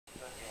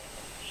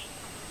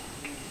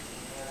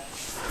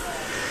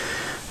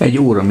Egy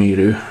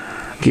óramérő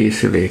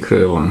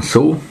készülékről van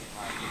szó,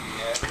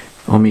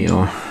 ami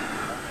a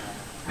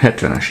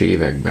 70-es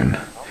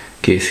években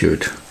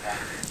készült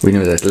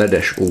úgynevezett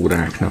ledes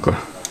óráknak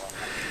a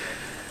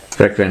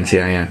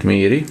frekvenciáját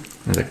méri.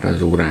 Ezekről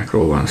az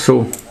órákról van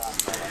szó.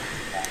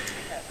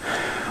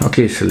 A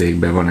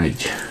készülékben van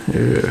egy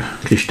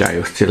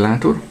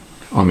kristályoszcillátor,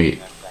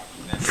 ami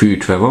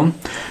fűtve van.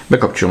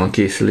 Bekapcsolom a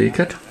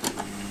készüléket,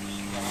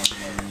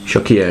 és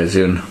a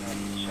kijelzőn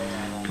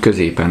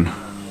középen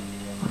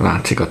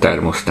látszik a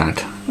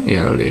termosztát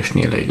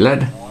jelölésnél egy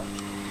LED,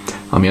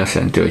 ami azt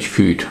jelenti, hogy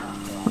fűt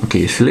a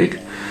készülék,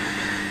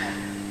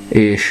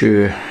 és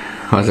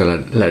ha az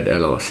a LED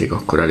elalszik,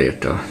 akkor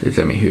elérte az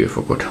üzemi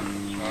hőfokot.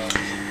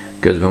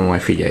 Közben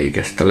majd figyeljük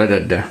ezt a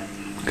LED-et, de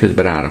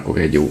közben rárakok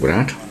egy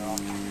órát.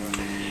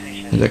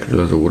 Ezekről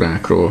az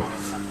órákról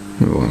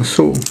van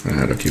szó,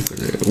 rárakjuk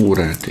az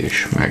órát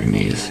és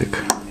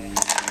megnézzük.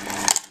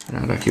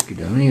 Rárakjuk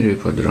ide a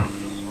mérőpadra,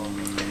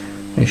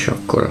 és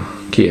akkor a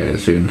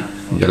kijelzőn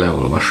ugye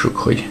leolvassuk,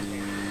 hogy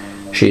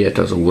siet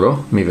az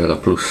óra, mivel a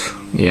plusz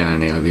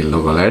jelnél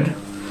villog a LED,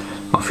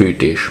 a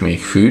fűtés még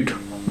fűt,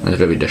 ez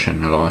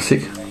rövidesen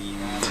elalszik,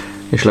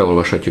 és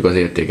leolvashatjuk az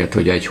értéket,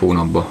 hogy egy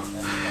hónapban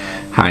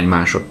hány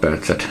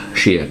másodpercet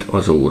siet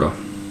az óra.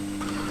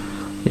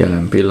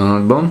 Jelen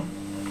pillanatban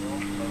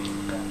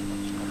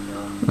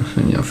azt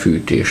mondja, a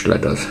fűtés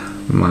LED az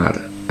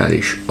már el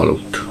is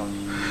aludt.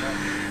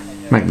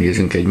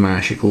 Megnézzünk egy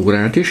másik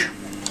órát is.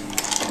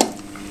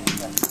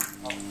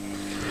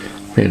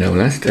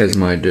 Például ezt, ez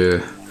majd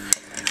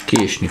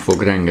késni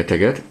fog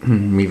rengeteget,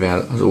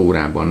 mivel az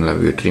órában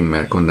levő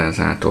trimmer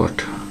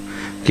kondenzátort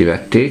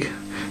kivették,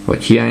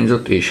 vagy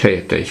hiányzott, és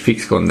helyette egy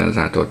fix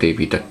kondenzátort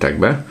építettek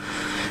be.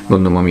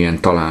 Gondolom, amilyen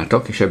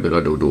találtak, és ebből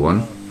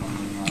adódóan,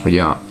 hogy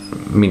a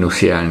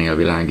mínusz jelnél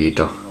világít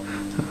a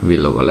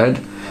villog a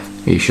LED,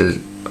 és ez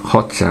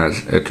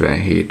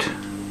 657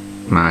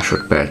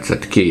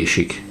 másodpercet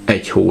késik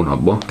egy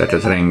hónapba, tehát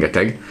ez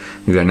rengeteg,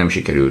 mivel nem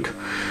sikerült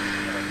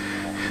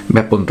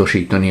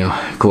bepontosítani a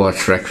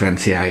kvarc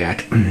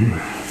frekvenciáját.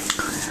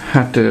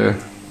 Hát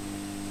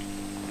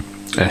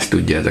ezt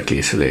tudja ez a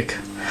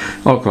készülék.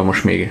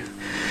 Alkalmas még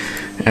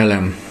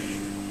elem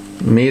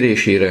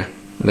mérésére,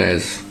 de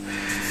ez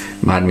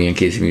bármilyen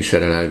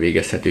kézműszerrel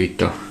elvégezhető.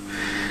 Itt a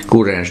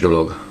kurrens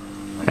dolog,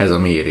 ez a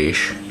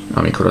mérés,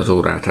 amikor az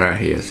órát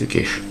ráhelyezzük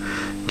és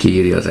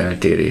kiírja az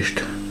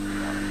eltérést,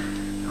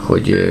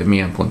 hogy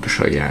milyen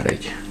pontosan jár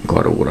egy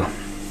karóra.